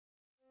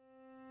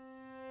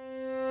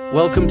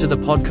Welcome to the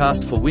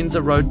podcast for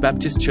Windsor Road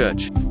Baptist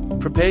Church.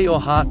 Prepare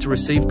your heart to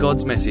receive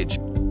God's message.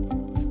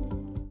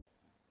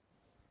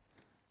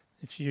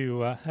 If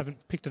you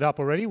haven't picked it up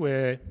already,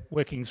 we're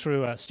working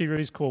through a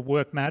series called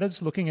Work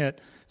Matters, looking at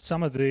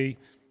some of the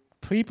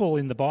people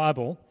in the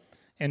Bible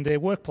and their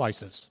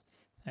workplaces.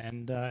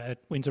 And at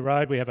Windsor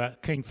Road, we have a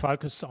keen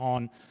focus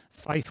on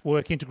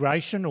faith-work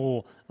integration,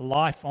 or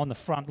life on the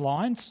front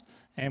lines.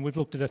 And we've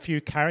looked at a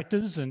few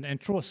characters and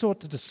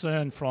sought to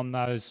discern from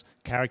those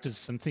characters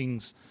some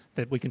things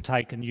that we can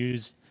take and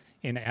use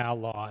in our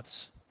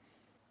lives.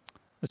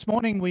 This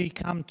morning we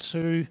come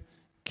to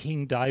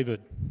King David,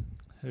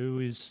 who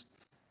is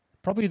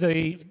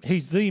probably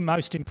he's the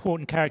most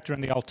important character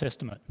in the Old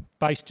Testament,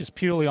 based just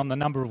purely on the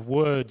number of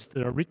words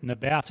that are written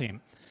about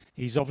him.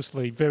 He's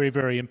obviously very,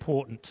 very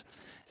important.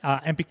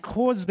 And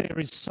because there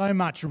is so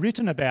much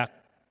written about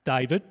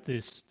David,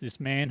 this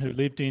man who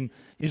lived in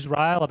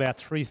Israel about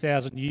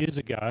 3,000 years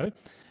ago,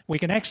 we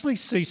can actually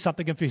see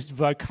something of his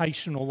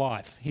vocational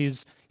life,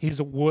 his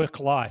work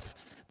life,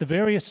 the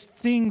various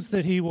things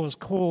that he was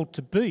called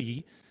to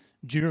be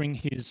during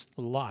his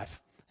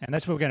life. And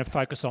that's what we're going to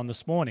focus on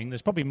this morning.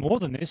 There's probably more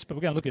than this, but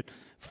we're going to look at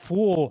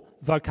 4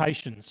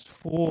 vocations,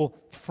 4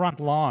 front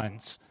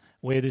lines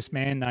where this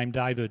man named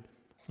David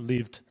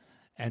lived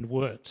and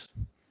worked.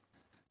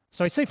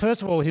 So you see,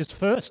 first of all, his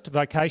first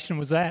vocation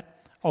was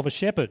that of a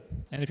shepherd.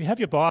 And if you have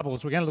your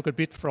Bibles, we're going to look a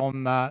bit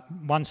from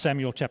 1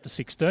 Samuel chapter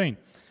 16,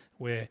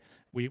 where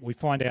we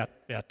find out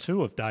about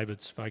 2 of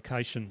David's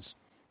vocations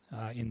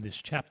in this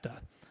chapter.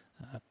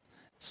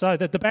 So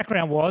that the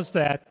background was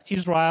that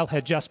Israel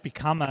had just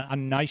become a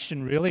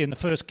nation, really, and the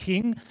first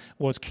king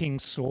was King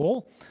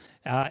Saul,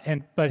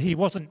 but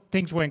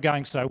things weren't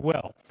going so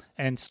well.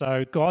 And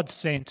so God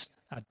sent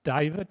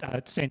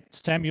sent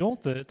Samuel,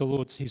 the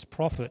Lord's his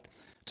prophet,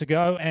 to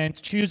go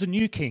and choose a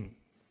new king.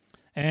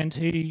 And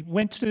he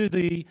went to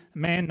the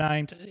man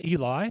named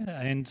Eli,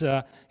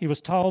 and he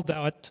was told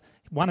that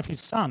one of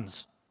his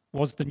sons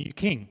was the new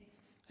king.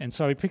 And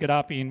so we pick it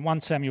up in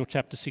 1 Samuel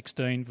chapter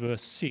 16,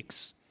 verse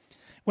 6.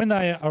 When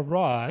they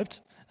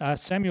arrived,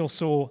 Samuel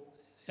saw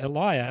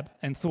Eliab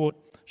and thought,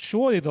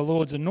 surely the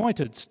Lord's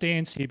anointed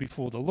stands here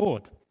before the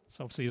Lord.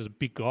 So obviously he was a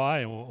big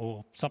guy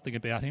or something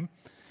about him.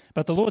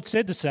 But the Lord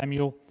said to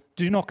Samuel,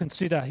 do not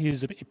consider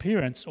his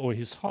appearance or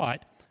his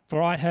height,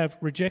 for I have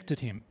rejected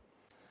him.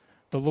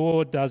 The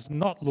Lord does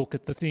not look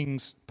at the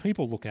things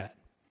people look at.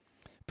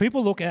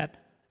 People look at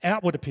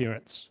outward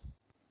appearance,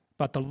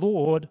 but the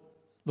Lord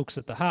looks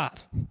at the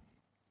heart.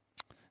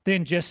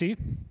 Then Jesse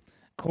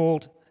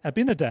called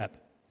Abinadab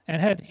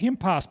and had him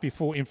pass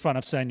in front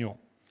of Samuel.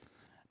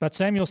 But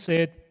Samuel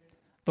said,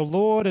 the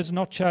Lord has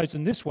not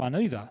chosen this one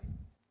either.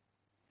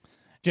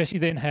 Jesse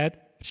then had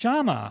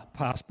Shammah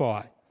pass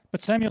by,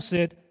 but Samuel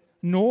said,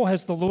 nor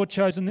has the Lord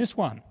chosen this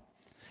one.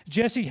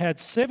 Jesse had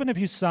 7 of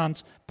his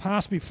sons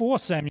pass before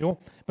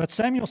Samuel, but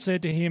Samuel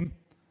said to him,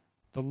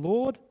 the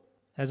Lord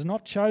has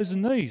not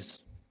chosen these.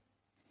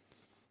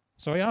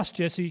 So he asked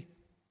Jesse,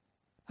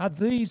 are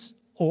these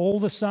all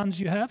the sons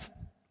you have?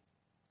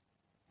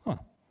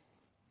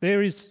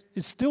 There is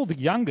still the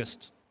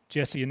youngest,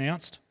 Jesse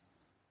announced.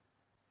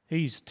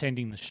 He's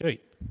tending the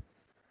sheep.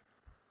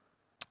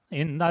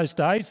 In those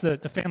days, the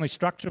family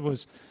structure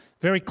was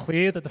very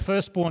clear that the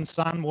firstborn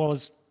son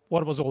was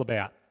what it was all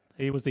about.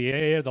 He was the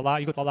heir,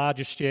 he got the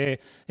largest share.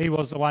 He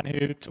was the one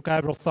who took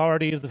over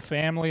authority of the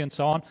family and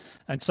so on.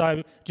 And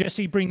so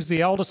Jesse brings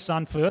the eldest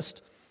son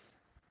first,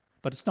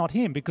 but it's not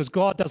him, because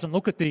God doesn't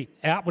look at the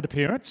outward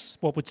appearance,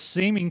 what was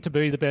seeming to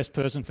be the best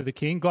person for the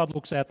king. God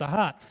looks at the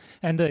heart.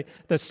 And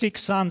the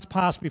 6 sons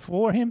pass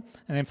before him,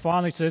 and then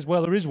finally says,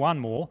 well, there is one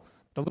more,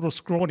 the little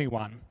scrawny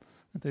one,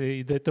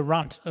 the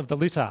runt of the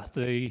litter,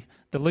 the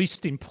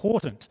least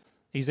important.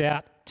 He's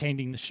out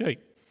tending the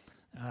sheep.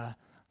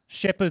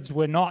 Shepherds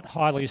were not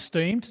highly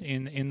esteemed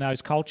in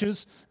those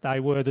cultures. They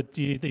were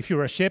if you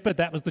were a shepherd,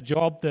 that was the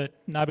job that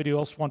nobody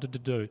else wanted to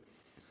do.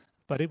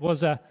 But it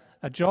was a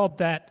job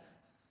that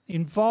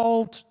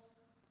involved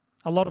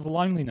a lot of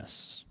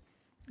loneliness.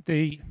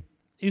 The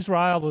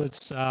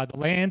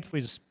land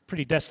was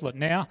pretty desolate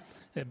now,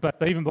 but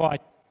even by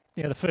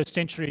the 1st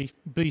century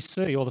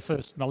BC, or the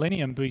first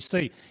millennium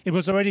BC, it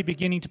was already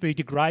beginning to be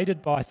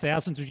degraded by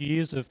thousands of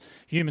years of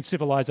human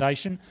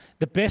civilization.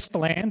 The best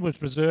land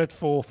was reserved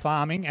for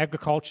farming,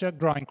 agriculture,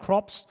 growing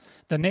crops.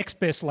 The next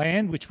best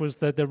land, which was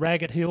the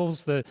ragged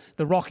hills, the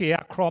rocky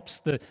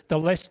outcrops,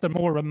 the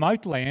more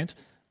remote land,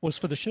 was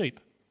for the sheep.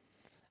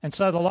 And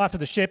so the life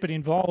of the shepherd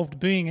involved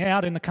being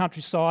out in the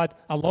countryside,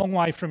 a long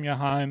way from your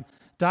home,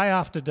 day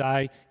after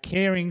day,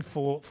 caring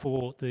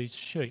for these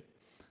sheep.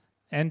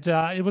 And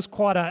it was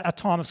quite a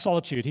time of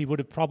solitude. He would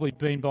have probably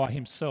been by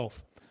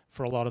himself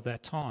for a lot of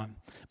that time.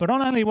 But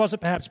not only was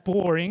it perhaps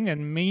boring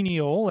and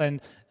menial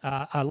and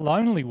a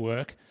lonely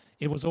work,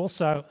 it was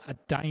also a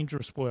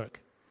dangerous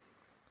work.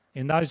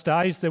 In those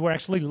days, there were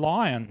actually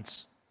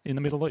lions in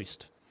the Middle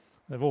East.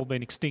 They've all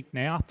been extinct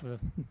now for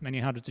many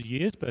hundreds of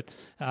years, but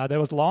there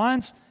was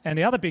lions. And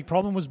the other big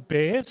problem was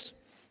bears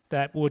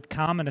that would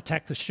come and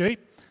attack the sheep.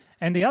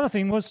 And the other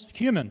thing was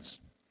humans.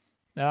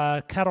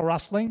 cattle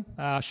rustling,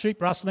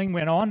 sheep rustling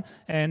went on,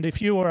 and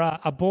if you were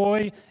a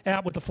boy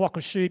out with a flock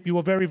of sheep, you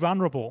were very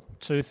vulnerable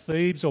to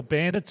thieves or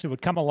bandits who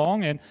would come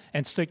along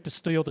and seek to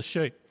steal the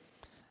sheep.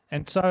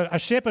 And so a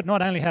shepherd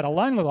not only had a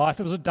lonely life,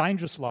 it was a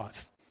dangerous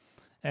life.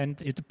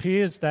 And it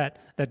appears that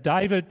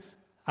David,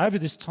 over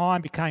this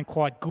time, became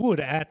quite good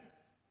at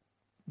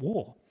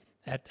war,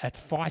 at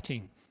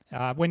fighting.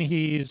 When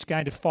he is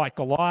going to fight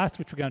Goliath,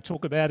 which we're going to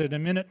talk about in a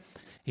minute,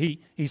 he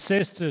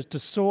says to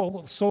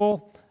Saul,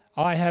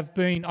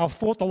 I've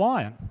fought the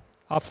lion,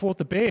 I've fought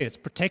the bears,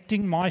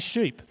 protecting my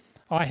sheep.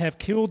 I have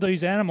killed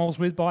these animals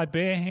with my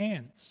bare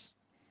hands.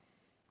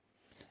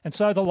 And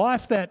so the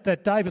life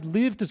that David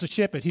lived as a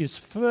shepherd, his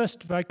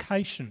first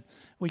vocation,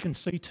 we can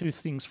see two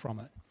things from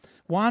it.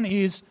 One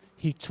is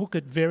he took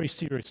it very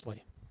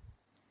seriously.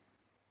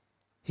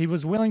 He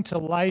was willing to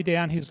lay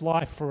down his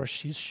life for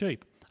his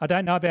sheep. I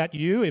don't know about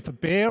you, if a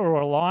bear or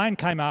a lion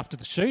came after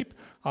the sheep,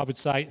 I would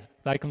say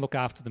they can look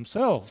after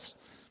themselves.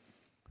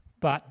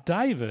 But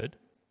David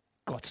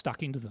got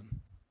stuck into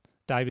them.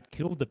 David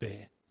killed the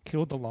bear,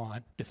 killed the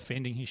lion,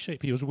 defending his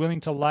sheep. He was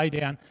willing to lay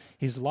down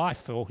his life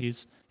for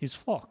his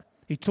flock.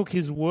 He took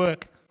his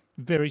work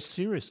very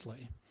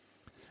seriously.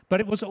 But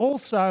it was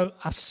also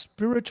a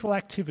spiritual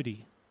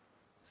activity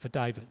for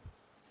David.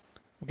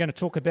 We're going to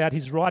talk about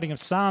his writing of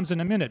Psalms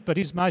in a minute, but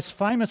his most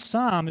famous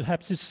psalm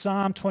perhaps is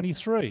Psalm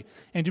 23.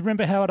 And do you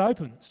remember how it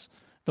opens?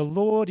 The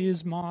Lord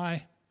is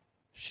my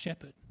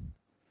shepherd.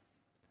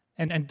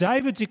 And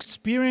David's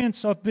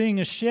experience of being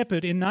a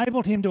shepherd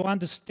enabled him to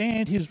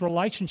understand his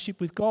relationship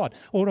with God,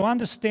 or to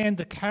understand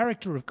the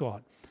character of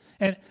God.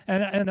 And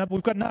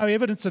we've got no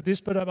evidence of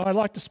this, but I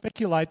like to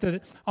speculate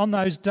that on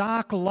those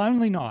dark,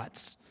 lonely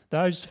nights,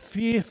 those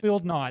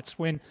fear-filled nights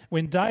when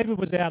David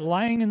was out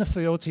laying in the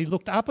fields, he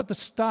looked up at the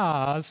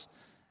stars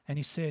and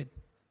he said,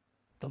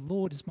 the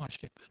Lord is my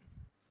shepherd,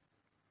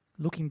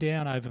 looking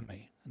down over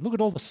me. Look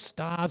at all the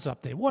stars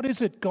up there. What is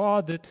it,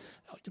 God, that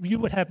you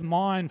would have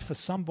mind for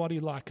somebody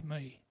like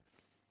me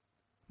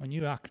when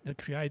you are the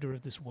creator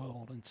of this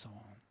world, and so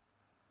on.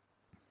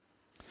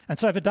 And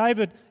so for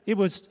David, it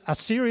was a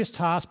serious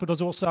task, but it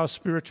was also a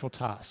spiritual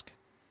task,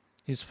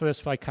 his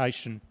first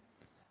vocation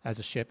as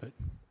a shepherd.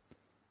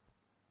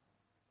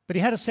 But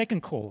he had a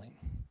second calling,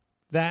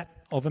 that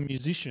of a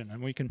musician,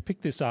 and we can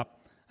pick this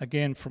up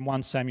again from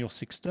 1 Samuel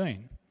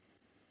 16.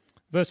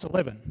 Verse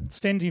 11,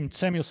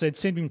 Samuel said,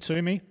 send him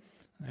to me.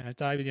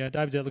 David's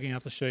out looking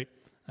after the sheep.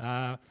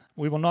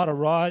 We will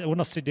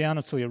not sit down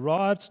until he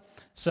arrives.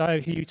 So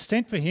he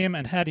sent for him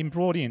and had him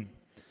brought in.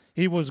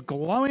 He was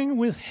glowing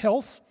with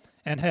health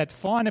and had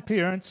fine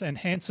appearance and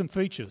handsome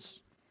features.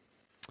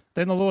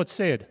 Then the Lord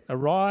said,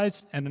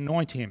 arise and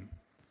anoint him.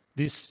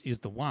 This is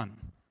the one.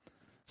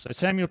 So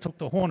Samuel took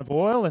the horn of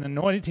oil and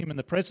anointed him in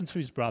the presence of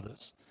his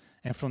brothers.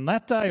 And from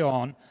that day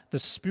on, the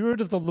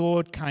Spirit of the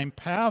Lord came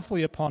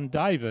powerfully upon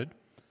David.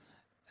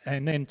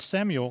 And then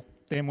Samuel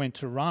went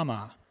to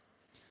Ramah.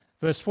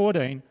 Verse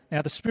 14,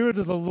 now the Spirit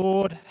of the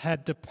Lord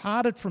had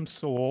departed from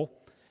Saul,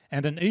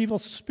 and an evil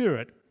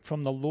spirit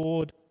from the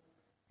Lord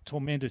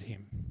tormented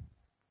him.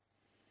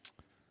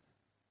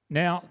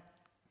 Now,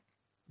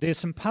 there's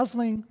some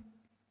puzzling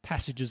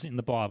passages in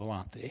the Bible,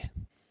 aren't there?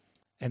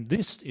 And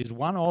this is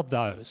one of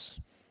those.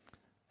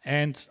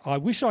 And I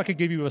wish I could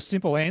give you a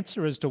simple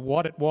answer as to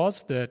what it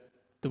was that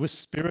the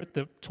spirit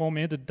that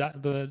tormented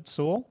the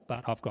Saul,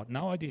 but I've got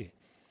no idea.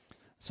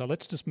 So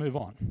let's just move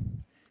on.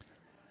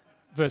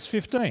 Verse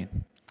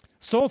 15.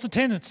 Saul's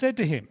attendant said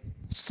to him,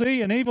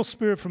 see, an evil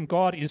spirit from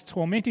God is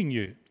tormenting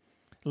you.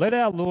 Let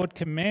our Lord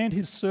command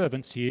his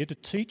servants here to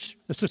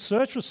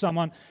search for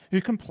someone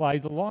who can play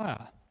the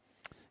lyre.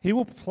 He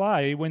will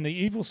play when the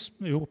evil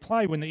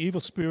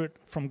spirit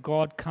from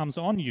God comes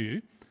on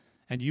you,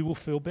 and you will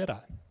feel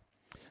better.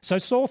 So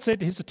Saul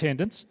said to his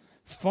attendants,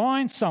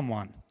 find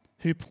someone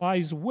who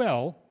plays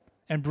well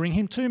and bring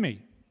him to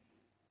me.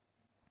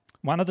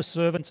 One of the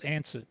servants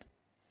answered,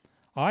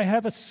 I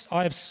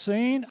have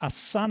seen a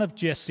son of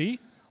Jesse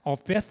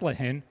of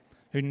Bethlehem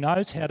who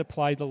knows how to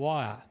play the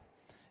lyre.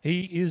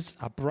 He is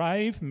a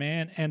brave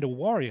man and a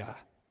warrior.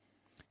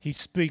 He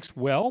speaks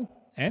well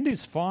and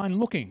is fine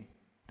looking.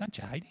 Don't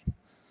you hate him?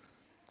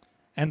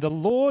 And the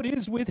Lord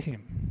is with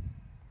him.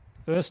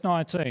 Verse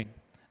 19.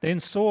 Then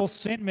Saul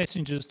sent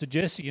messengers to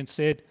Jesse and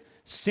said,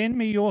 send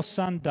me your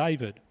son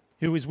David,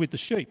 who is with the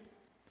sheep.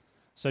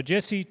 So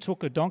Jesse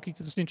took a donkey.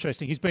 This is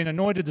interesting. He's been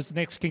anointed as the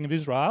next king of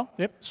Israel.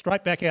 Yep,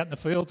 straight back out in the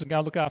fields and go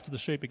look after the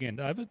sheep again,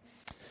 David.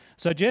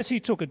 So Jesse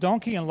took a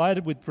donkey and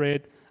loaded with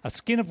bread, a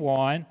skin of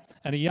wine,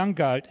 and a young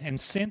goat, and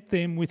sent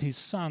them with his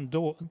son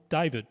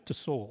David to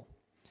Saul.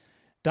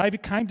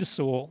 David came to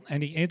Saul,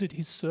 and he entered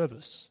his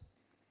service.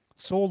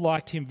 Saul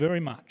liked him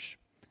very much,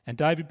 and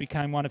David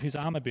became one of his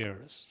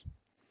armor-bearers.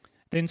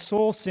 Then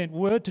Saul sent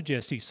word to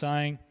Jesse,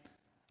 saying,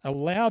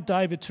 allow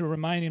David to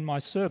remain in my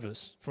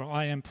service, for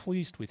I am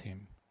pleased with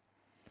him.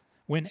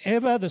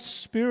 Whenever the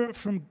Spirit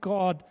from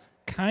God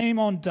came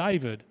on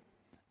David,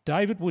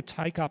 David would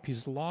take up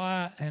his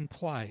lyre and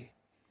play.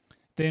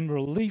 Then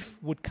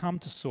relief would come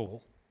to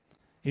Saul.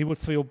 He would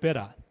feel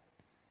better,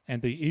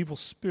 and the evil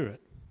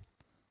spirit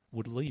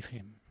would leave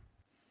him.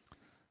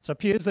 So it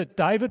appears that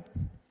David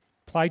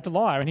played the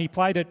lyre, and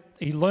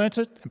he learnt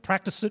it and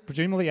practiced it,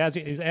 presumably as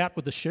he was out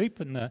with the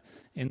sheep in the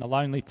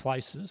lonely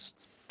places.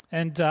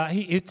 And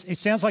it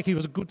sounds like he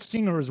was a good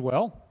singer as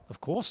well,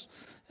 of course.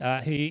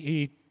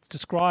 He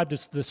described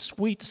as the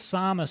sweet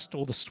psalmist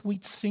or the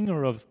sweet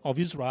singer of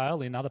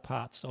Israel in other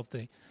parts of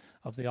the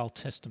Old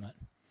Testament.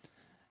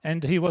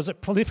 And he was a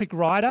prolific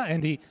writer,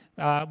 and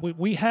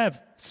we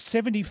have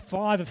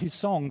 75 of his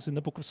songs in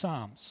the book of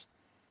Psalms.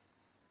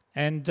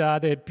 And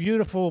they're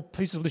beautiful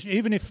pieces of literature.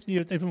 Even if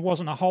it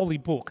wasn't a holy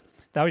book,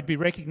 they would be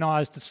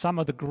recognised as some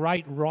of the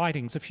great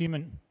writings of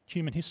human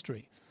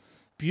history.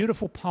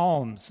 Beautiful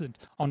poems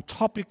on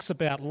topics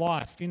about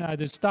life.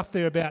 There's stuff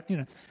there about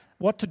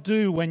what to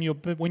do when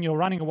you're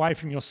running away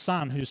from your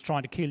son who's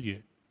trying to kill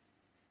you.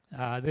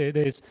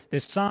 There's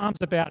psalms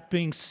about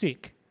being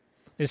sick.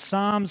 There's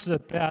psalms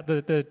about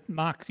the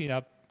Mark.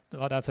 I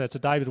don't know if that's a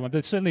David one,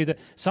 but certainly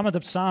some of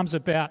the psalms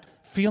about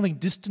feeling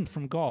distant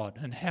from God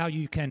and how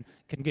you can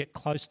get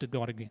close to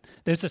God again.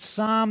 There's a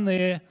psalm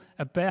there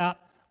about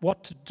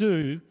what to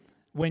do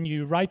when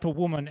you rape a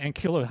woman and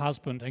kill her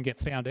husband and get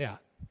found out.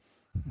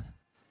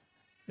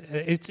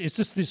 It's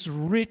just this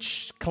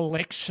rich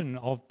collection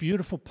of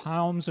beautiful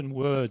poems and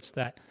words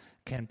that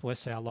can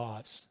bless our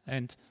lives,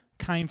 and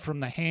came from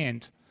the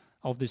hand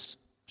of this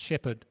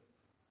shepherd,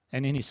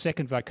 and in his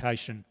second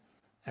vocation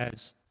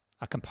as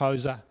a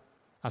composer,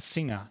 a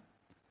singer,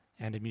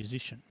 and a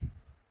musician.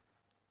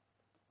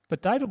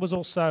 But David was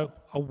also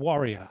a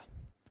warrior.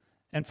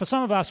 And for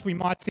some of us, we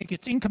might think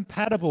it's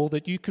incompatible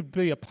that you could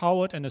be a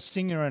poet and a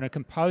singer and a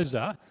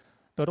composer,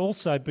 but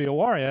also be a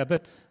warrior.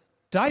 But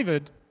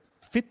David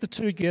fit the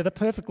two together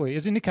perfectly,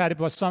 as indicated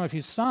by some of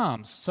his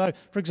psalms. So,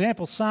 for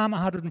example, Psalm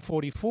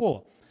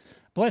 144,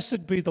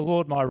 "Blessed be the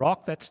Lord my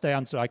rock," that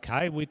sounds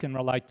okay, we can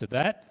relate to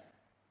that,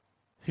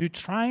 "who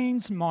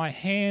trains my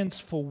hands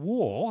for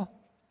war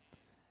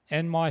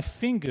and my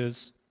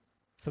fingers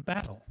for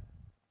battle."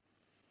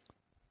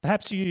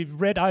 Perhaps you've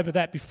read over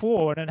that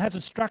before and it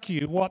hasn't struck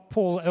you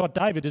what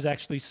David is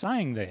actually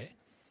saying there.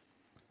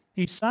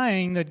 He's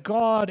saying that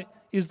God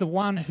is the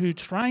one who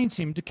trains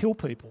him to kill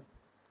people.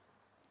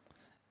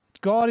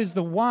 God is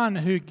the one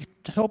who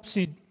helps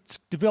him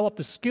develop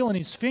the skill in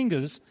his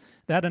fingers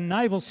that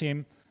enables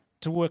him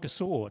to work a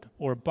sword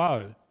or a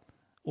bow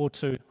or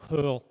to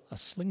hurl a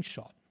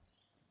slingshot.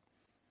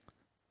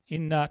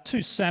 In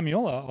 2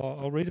 Samuel,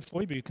 I'll read it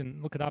for you, but you can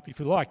look it up if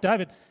you like.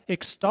 David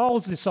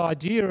extols this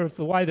idea of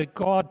the way that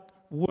God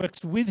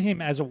works with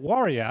him as a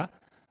warrior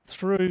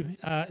through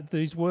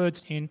these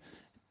words in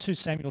 2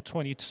 Samuel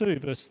 22,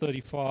 verse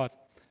 35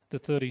 to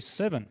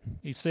 37.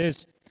 He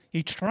says,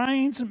 "He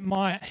trains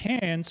my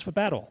hands for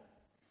battle.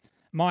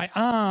 My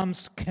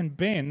arms can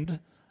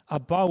bend a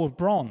bow of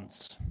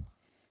bronze."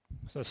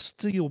 So a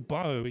steel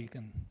bow,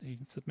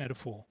 it's a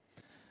metaphor.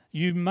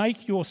 "You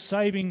make your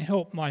saving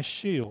help my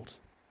shield."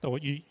 So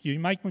you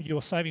make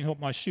your saving help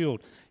my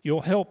shield.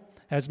 "Your help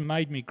has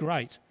made me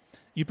great.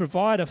 You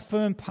provide a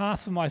firm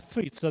path for my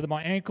feet so that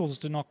my ankles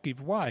do not give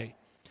way.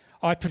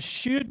 I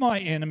pursued my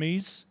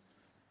enemies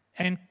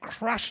and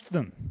crushed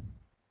them.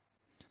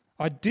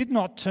 I did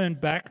not turn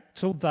back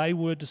till they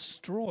were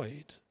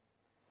destroyed.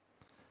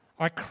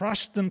 I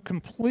crushed them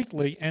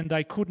completely and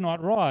they could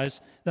not rise.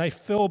 They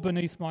fell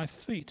beneath my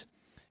feet.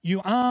 You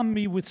armed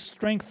me with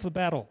strength for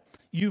battle.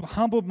 You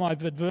humbled my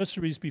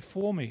adversaries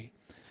before me.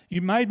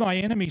 You made my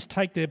enemies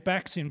take their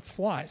backs in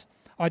flight.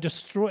 I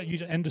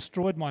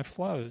destroyed my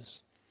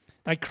foes.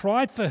 They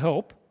cried for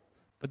help,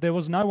 but there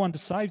was no one to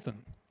save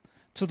them.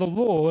 To the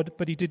Lord,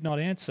 but he did not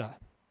answer."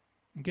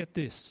 And get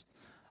this.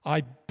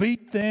 "I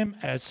beat them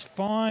as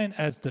fine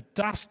as the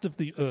dust of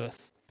the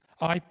earth.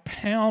 I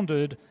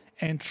pounded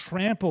and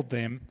trampled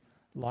them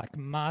like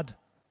mud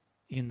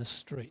in the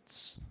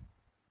streets."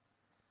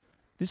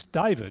 This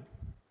David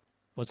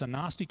was a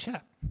nasty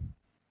chap.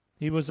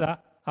 He was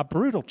a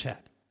brutal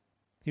chap.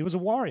 He was a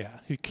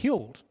warrior who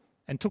killed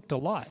and took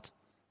delight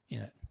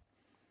in it.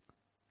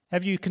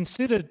 Have you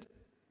considered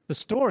the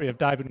story of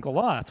David and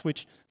Goliath,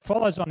 which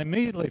follows on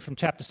immediately from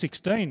chapter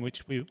 16,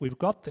 which we've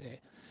got there?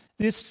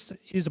 This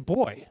is a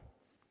boy,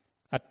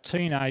 a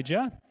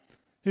teenager,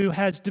 who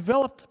has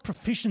developed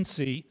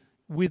proficiency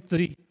with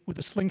the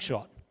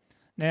slingshot.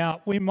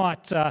 Now, we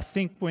might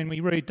think when we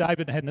read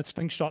David had a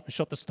slingshot and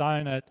shot the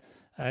stone at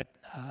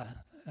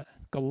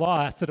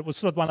Goliath that it was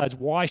sort of one of those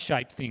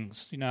Y-shaped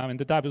things, and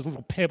the David was a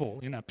little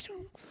pebble,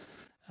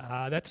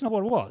 That's not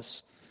what it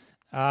was.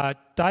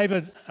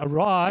 David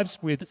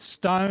arrives with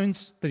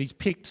stones that he's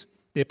picked.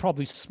 They're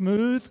probably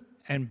smooth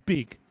and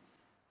big.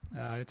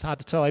 It's hard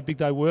to tell how big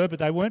they were, but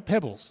they weren't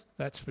pebbles,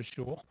 that's for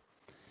sure.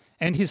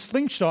 And his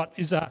slingshot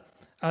is a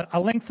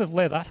length of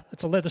leather.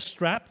 It's a leather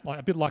strap,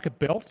 a bit like a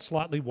belt,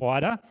 slightly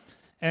wider.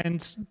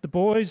 And the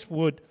boys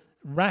would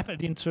wrap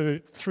it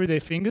through their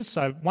fingers,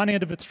 so one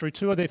end of it through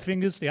two of their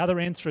fingers, the other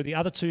end through the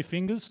other two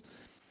fingers,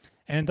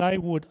 and they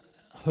would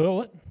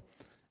hurl it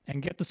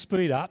and get the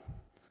speed up,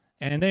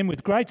 and then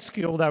with great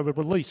skill they would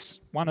release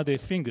one of their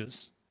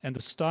fingers and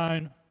the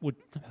stone would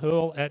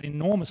hurl at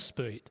enormous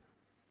speed.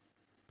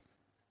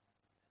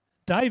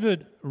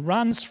 David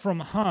runs from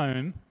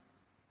home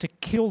to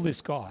kill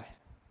this guy.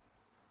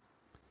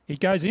 He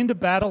goes into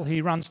battle,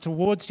 he runs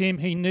towards him,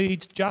 he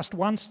needs just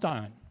one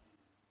stone.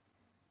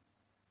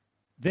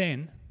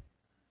 Then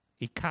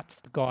he cuts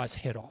the guy's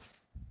head off.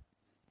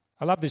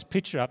 I love this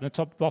picture up in the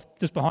top, off,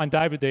 just behind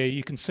David there.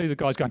 You can see the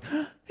guy's going,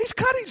 he's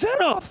cut his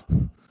head off.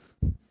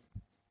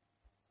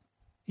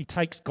 He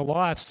takes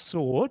Goliath's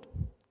sword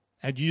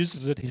and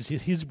uses it as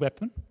his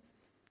weapon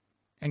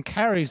and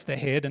carries the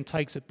head and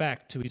takes it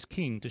back to his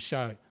king to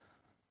show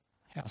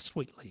how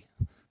sweetly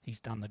he's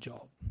done the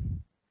job.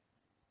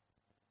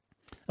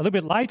 A little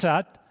bit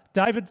later,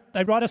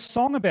 they write a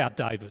song about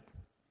David.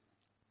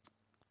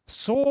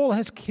 Saul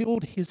has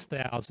killed his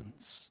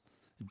thousands.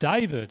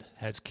 David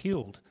has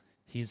killed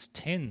his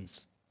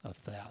tens of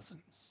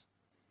thousands.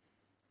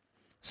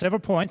 Several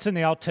points in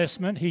the Old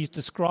Testament, he's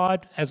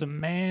described as a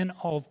man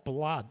of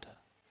blood.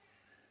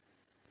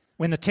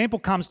 When the temple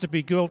comes to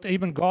be built,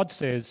 even God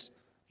says,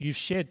 you've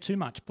shed too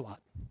much blood.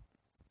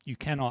 You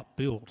cannot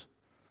build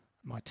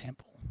my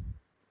temple.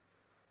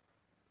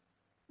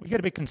 We've got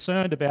to be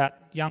concerned about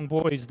young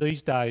boys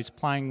these days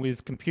playing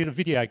with computer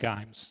video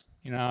games,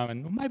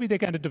 and maybe they're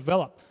going to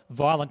develop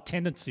violent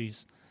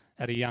tendencies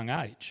at a young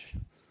age.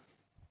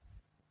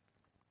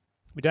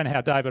 We don't know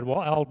how David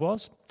old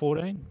was,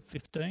 14,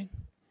 15.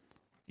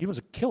 He was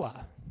a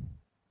killer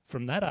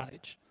from that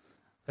age.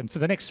 And for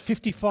the next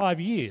 55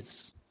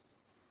 years,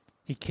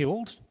 he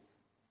killed,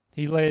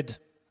 he led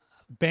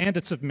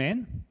bandits of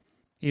men,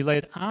 he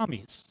led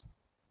armies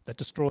that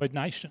destroyed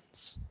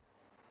nations.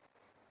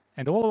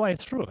 And all the way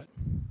through it,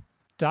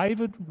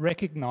 David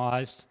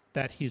recognised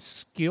that his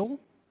skill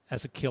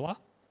as a killer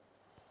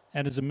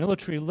and as a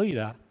military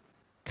leader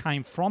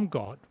came from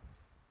God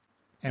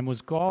and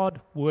was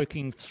God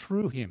working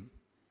through him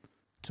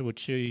to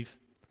achieve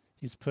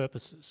his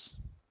purposes.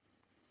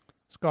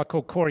 This guy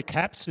called Corey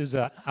Capps is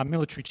a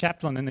military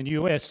chaplain in the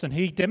US, and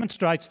he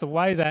demonstrates the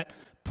way that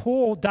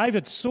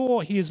David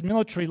saw his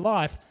military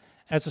life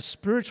as a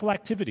spiritual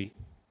activity.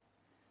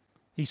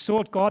 He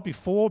sought God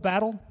before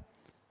battle.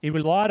 He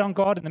relied on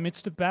God in the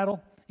midst of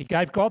battle. He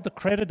gave God the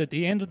credit at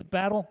the end of the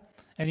battle,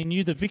 and he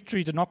knew the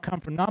victory did not come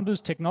from numbers,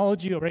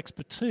 technology, or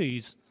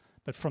expertise,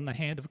 but from the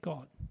hand of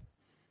God.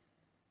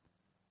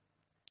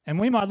 And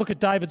we might look at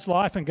David's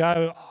life and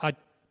go, I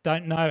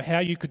don't know how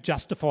you could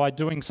justify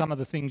doing some of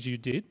the things you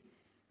did.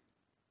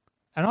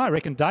 And I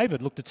reckon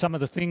David looked at some of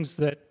the things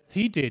that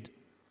he did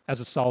as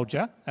a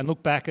soldier and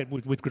looked back at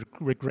with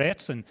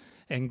regrets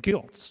and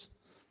guilt.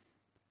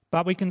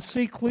 But we can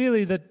see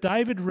clearly that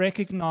David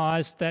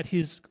recognised that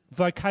his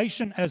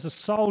vocation as a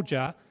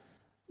soldier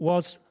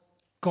was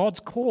God's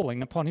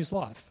calling upon his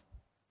life.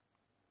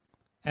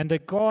 And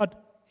that God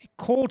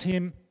called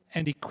him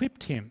and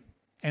equipped him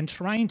and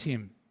trained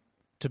him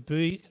to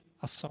be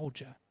a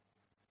soldier.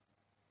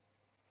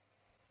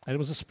 And it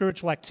was a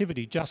spiritual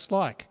activity, just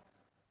like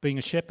being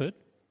a shepherd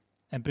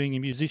and being a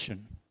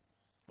musician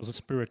was a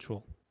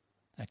spiritual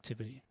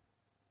activity.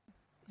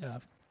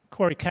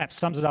 Corey Capps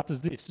sums it up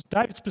as this: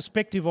 David's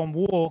perspective on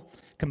war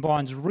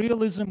combines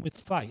realism with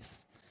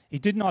faith. He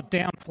did not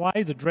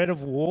downplay the dread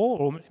of war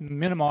or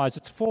minimise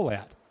its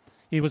fallout.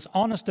 He was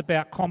honest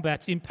about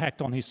combat's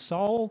impact on his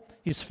soul,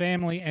 his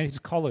family and his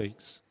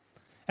colleagues.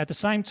 At the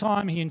same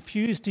time, he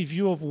infused his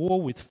view of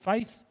war with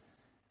faith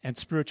and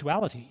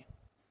spirituality.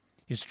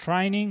 His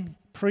training,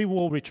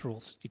 pre-war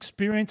rituals,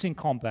 experience in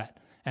combat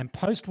and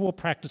post-war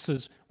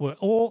practices were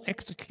all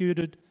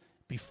executed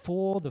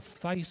before the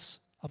face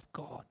of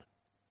God.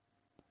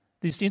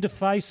 This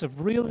interface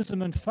of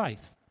realism and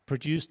faith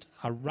produced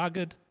a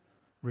rugged,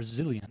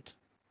 resilient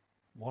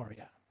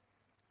warrior.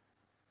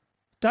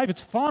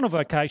 David's final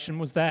vocation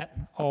was that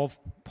of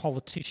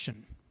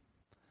politician.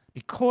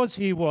 Because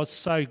he was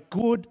so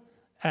good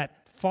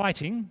at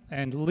fighting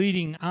and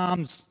leading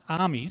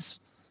armies,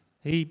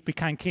 he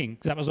became king.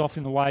 That was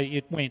often the way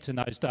it went in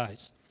those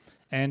days.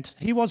 And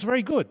he was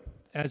very good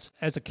as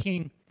a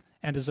king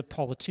and as a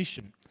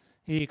politician.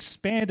 He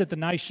expanded the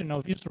nation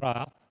of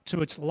Israel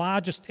to its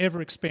largest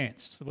ever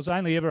expanse. It was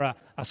only ever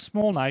a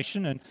small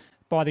nation, and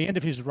by the end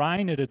of his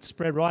reign it had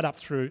spread right up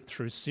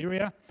through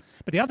Syria.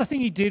 But the other thing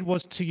he did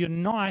was to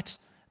unite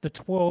the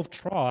 12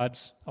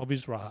 tribes of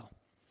Israel.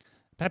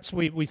 Perhaps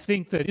we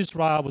think that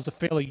Israel was a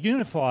fairly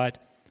unified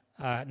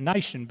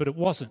nation, but it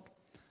wasn't.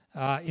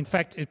 In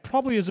fact, it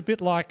probably is a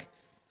bit like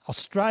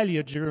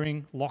Australia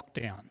during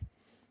lockdown.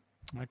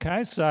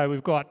 Okay, so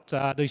we've got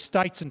these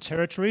states and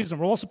territories, and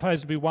we're all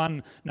supposed to be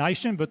one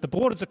nation, but the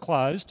borders are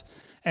closed,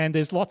 and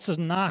there's lots of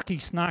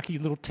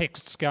snarky little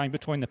texts going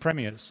between the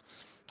premiers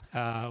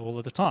all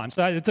of the time.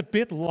 So it's a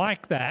bit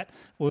like that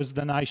was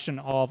the nation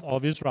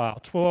of Israel,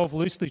 12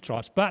 loosely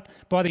tribes. But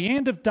by the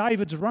end of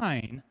David's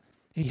reign,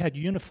 he had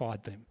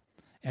unified them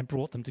and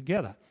brought them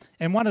together.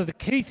 And one of the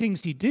key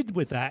things he did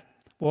with that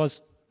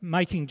was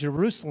making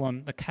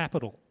Jerusalem the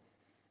capital,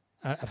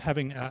 of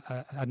having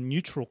a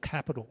neutral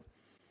capital.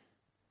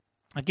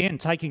 Again,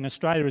 taking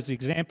Australia as the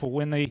example,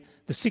 when the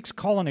 6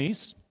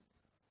 colonies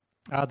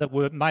that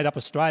were made up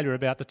Australia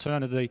about the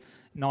turn of the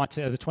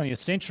 20th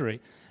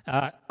century,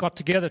 got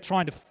together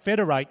trying to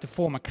federate to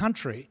form a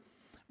country.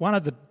 One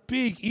of the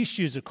big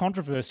issues of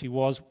controversy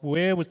was,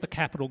 where was the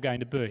capital going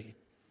to be?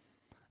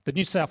 The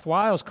New South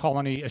Wales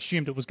colony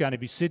assumed it was going to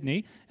be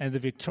Sydney, and the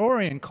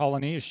Victorian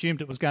colony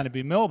assumed it was going to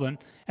be Melbourne,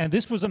 and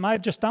this was a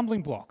major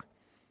stumbling block.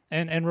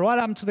 And right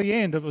up to the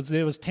end,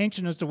 there was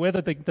tension as to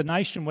whether the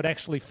nation would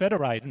actually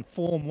federate and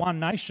form one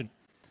nation,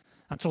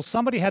 until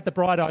somebody had the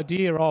bright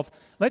idea of,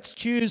 let's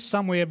choose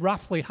somewhere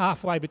roughly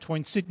halfway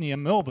between Sydney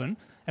and Melbourne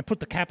and put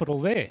the capital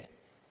there.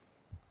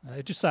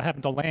 It just so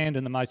happened to land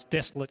in the most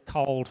desolate,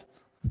 cold,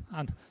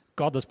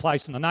 godless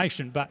place in the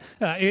nation, but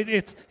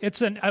it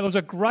was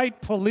a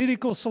great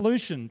political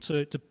solution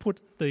to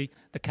put the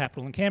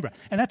capital in Canberra.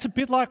 And that's a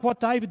bit like what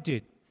David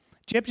did.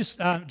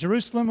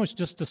 Jerusalem was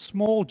just a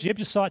small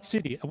Jebusite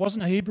city. It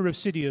wasn't a Hebrew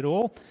city at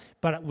all,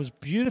 but it was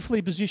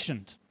beautifully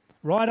positioned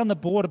right on the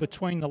border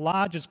between the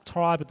largest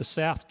tribe of the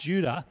south,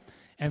 Judah,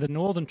 and the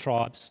northern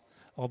tribes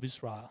of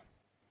Israel.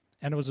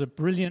 And it was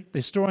the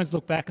historians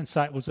look back and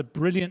say it was a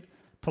brilliant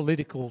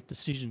political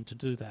decision to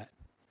do that.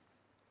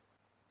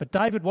 But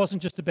David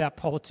wasn't just about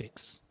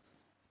politics.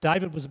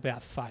 David was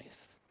about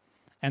faith.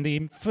 And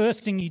the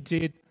first thing he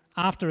did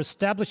after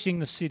establishing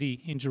the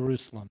city in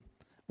Jerusalem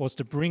was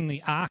to bring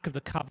the Ark of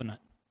the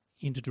Covenant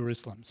into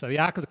Jerusalem. So the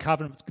Ark of the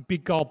Covenant was a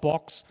big gold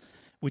box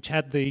which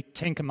had the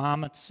Ten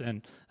Commandments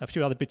and a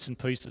few other bits and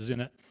pieces in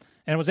it.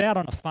 And it was out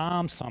on a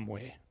farm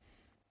somewhere.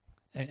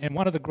 And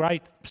one of the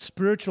great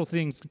spiritual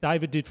things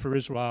David did for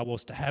Israel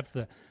was to have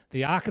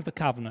the Ark of the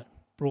Covenant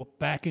brought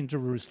back in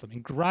Jerusalem.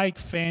 In great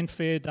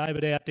fanfare,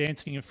 David out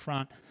dancing in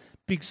front,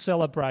 big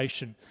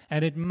celebration.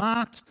 And it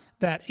marked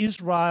that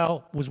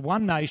Israel was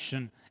one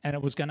nation and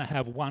it was going to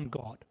have one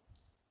God,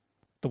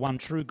 the one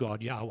true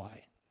God, Yahweh.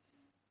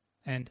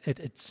 And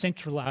it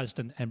centralised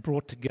and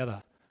brought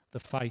together the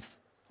faith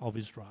of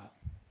Israel.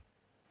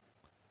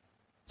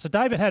 So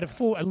David had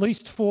at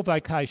least 4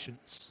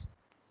 vocations.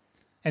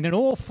 And in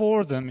all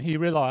 4 of them, he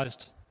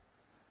realised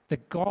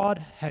that God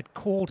had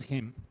called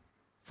him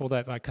for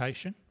that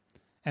vocation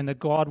and that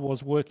God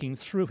was working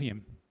through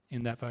him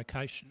in that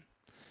vocation.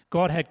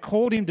 God had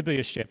called him to be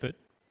a shepherd,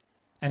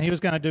 and he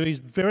was going to do his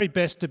very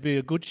best to be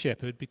a good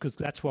shepherd because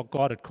that's what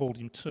God had called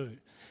him to.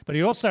 But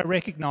he also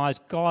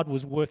recognised God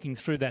was working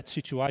through that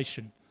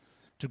situation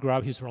to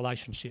grow his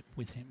relationship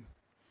with him.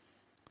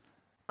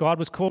 God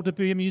was called to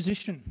be a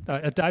musician.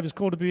 David was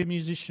called to be a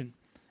musician.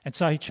 And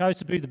so he chose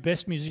to be the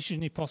best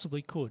musician he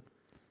possibly could.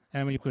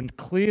 And we can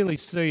clearly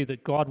see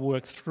that God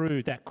worked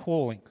through that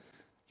calling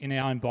in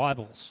our own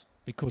Bibles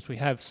because we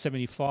have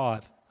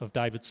 75 of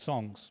David's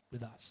songs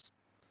with us.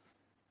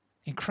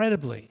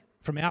 Incredibly,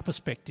 from our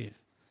perspective,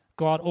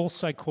 God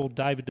also called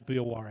David to be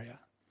a warrior.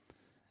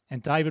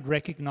 And David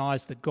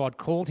recognised that God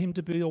called him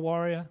to be a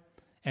warrior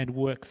and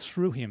worked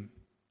through him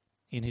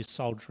in his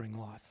soldiering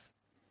life.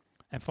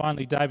 And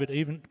finally, David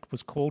even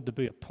was called to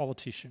be a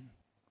politician.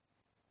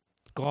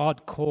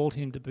 God called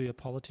him to be a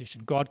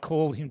politician. God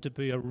called him to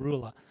be a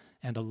ruler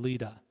and a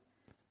leader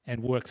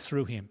and work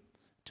through him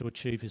to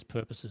achieve his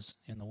purposes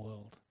in the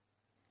world.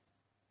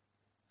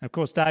 And of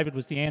course, David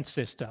was the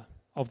ancestor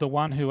of the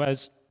one who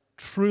has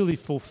truly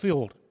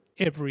fulfilled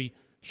every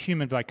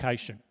human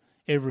vocation,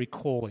 every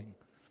calling.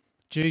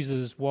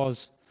 Jesus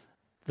was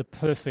the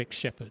perfect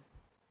shepherd,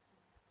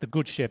 the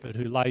good shepherd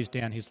who lays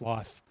down his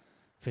life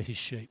for his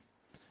sheep.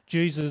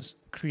 Jesus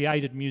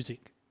created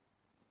music,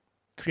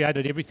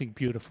 created everything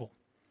beautiful,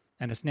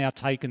 and is now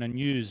taken and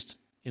used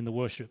in the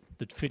worship,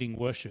 the fitting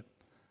worship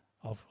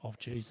of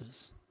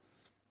Jesus.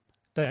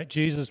 That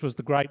Jesus was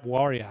the great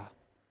warrior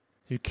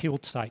who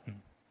killed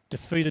Satan,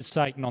 defeated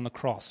Satan on the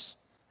cross,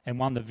 and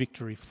won the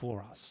victory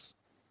for us.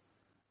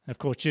 And of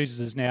course, Jesus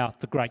is now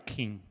the great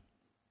king,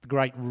 the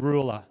great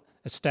ruler,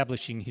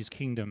 establishing his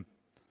kingdom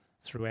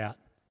throughout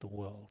the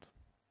world.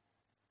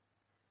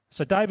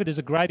 So David is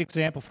a great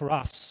example for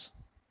us,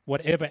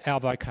 whatever our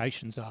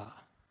vocations are.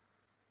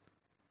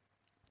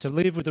 To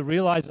live with the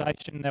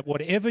realisation that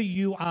whatever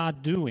you are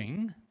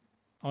doing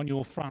on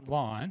your front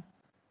line,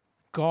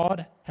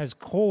 God has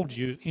called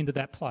you into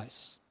that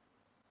place.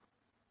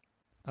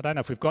 I don't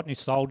know if we've got any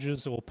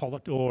soldiers or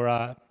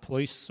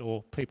police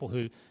or people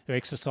who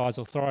exercise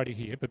authority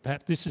here, but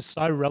perhaps this is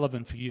so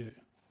relevant for you.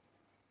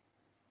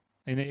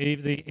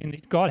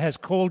 God has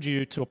called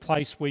you to a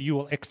place where you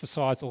will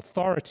exercise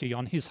authority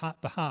on his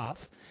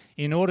behalf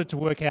in order to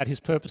work out his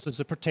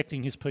purposes of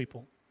protecting his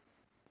people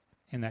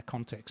in that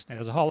context. Now,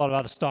 there's a whole lot of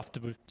other stuff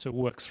to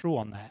work through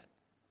on that.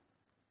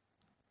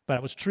 But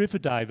it was true for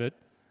David,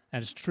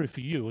 and it's true for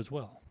you as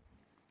well.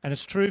 And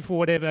it's true for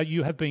whatever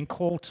you have been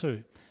called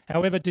to.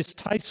 However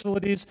distasteful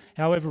it is,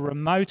 however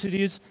remote it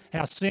is,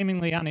 how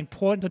seemingly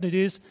unimportant it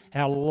is,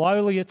 how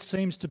lowly it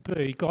seems to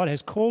be, God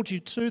has called you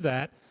to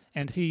that,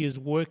 and he is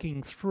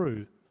working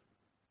through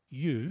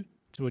you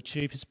to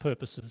achieve his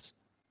purposes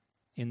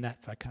in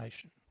that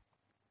vocation.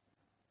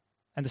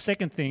 And the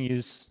second thing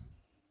is,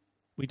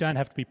 we don't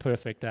have to be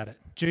perfect at it.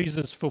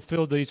 Jesus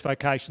fulfilled these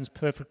vocations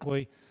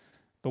perfectly,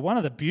 but one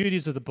of the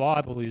beauties of the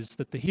Bible is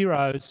that the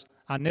heroes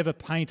are never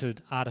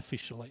painted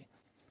artificially.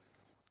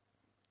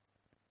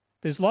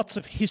 There's lots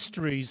of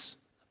histories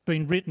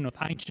being written of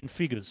ancient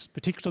figures,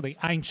 particularly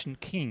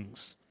ancient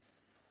kings.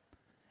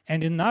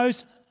 And in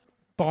those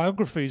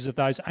biographies of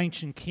those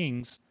ancient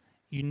kings,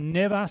 you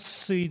never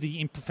see the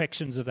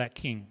imperfections of that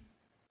king.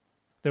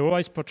 They're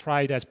always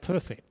portrayed as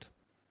perfect.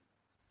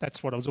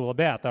 That's what it was all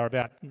about. They were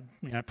about,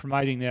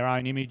 promoting their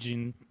own image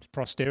in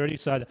posterity.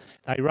 So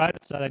they wrote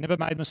it so they never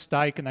made a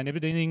mistake and they never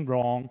did anything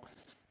wrong.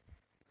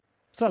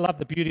 So I love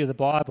the beauty of the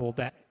Bible,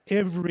 that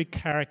every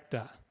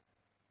character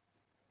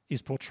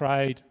is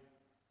portrayed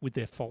with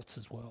their faults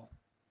as well.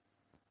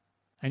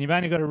 And you've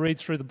only got to read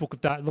through the book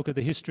of look at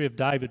the history of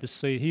David to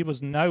see he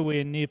was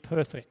nowhere near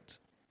perfect.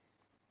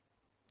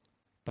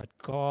 But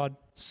God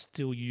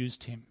still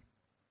used him.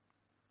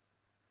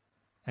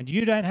 And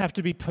you don't have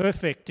to be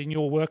perfect in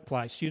your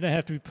workplace. You don't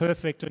have to be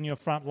perfect on your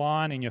front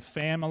line, in your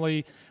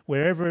family,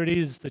 wherever it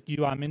is that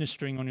you are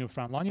ministering on your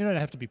front line. You don't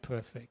have to be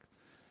perfect.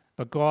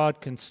 But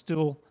God can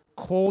still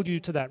call you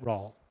to that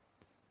role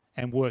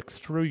and work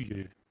through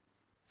you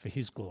for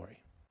his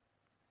glory.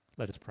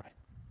 Let us pray.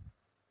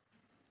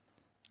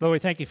 Lord, we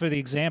thank you for the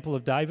example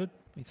of David.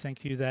 We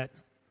thank you that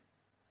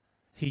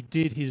he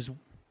did his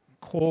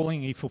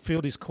calling, he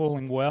fulfilled his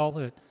calling well,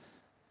 that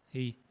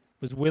he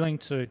was willing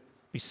to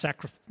be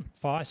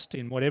sacrificed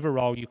in whatever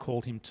role you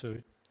called him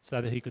to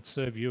so that he could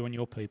serve you and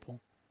your people.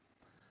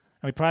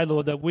 And we pray,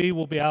 Lord, that we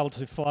will be able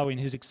to follow in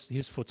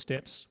his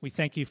footsteps. We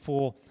thank you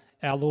for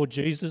our Lord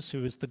Jesus,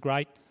 who is the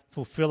great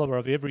fulfiller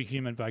of every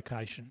human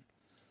vocation.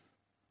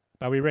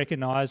 But we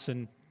recognise,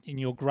 and in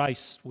your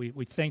grace,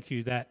 we thank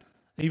you that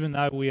even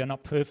though we are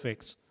not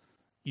perfect,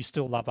 you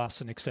still love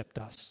us and accept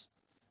us.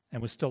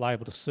 And we're still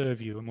able to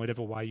serve you in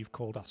whatever way you've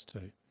called us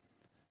to.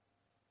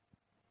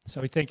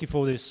 So we thank you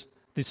for this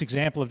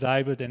example of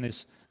David and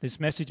this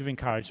message of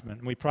encouragement.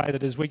 And we pray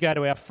that as we go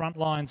to our front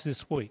lines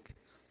this week,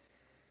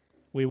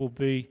 we will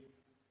be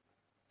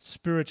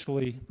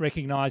spiritually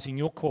recognising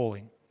your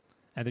calling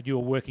and that you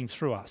are working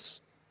through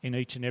us in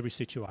each and every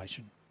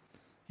situation.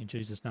 In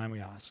Jesus' name we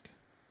ask.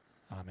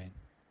 Amen.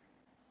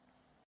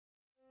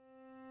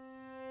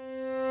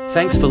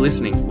 Thanks for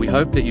listening. We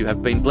hope that you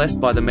have been blessed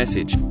by the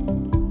message.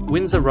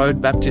 Windsor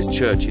Road Baptist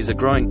Church is a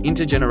growing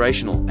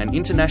intergenerational and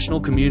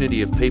international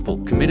community of people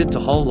committed to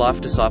whole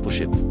life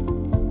discipleship.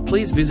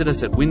 Please visit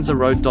us at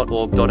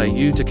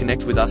windsorroad.org.au to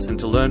connect with us and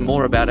to learn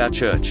more about our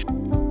church.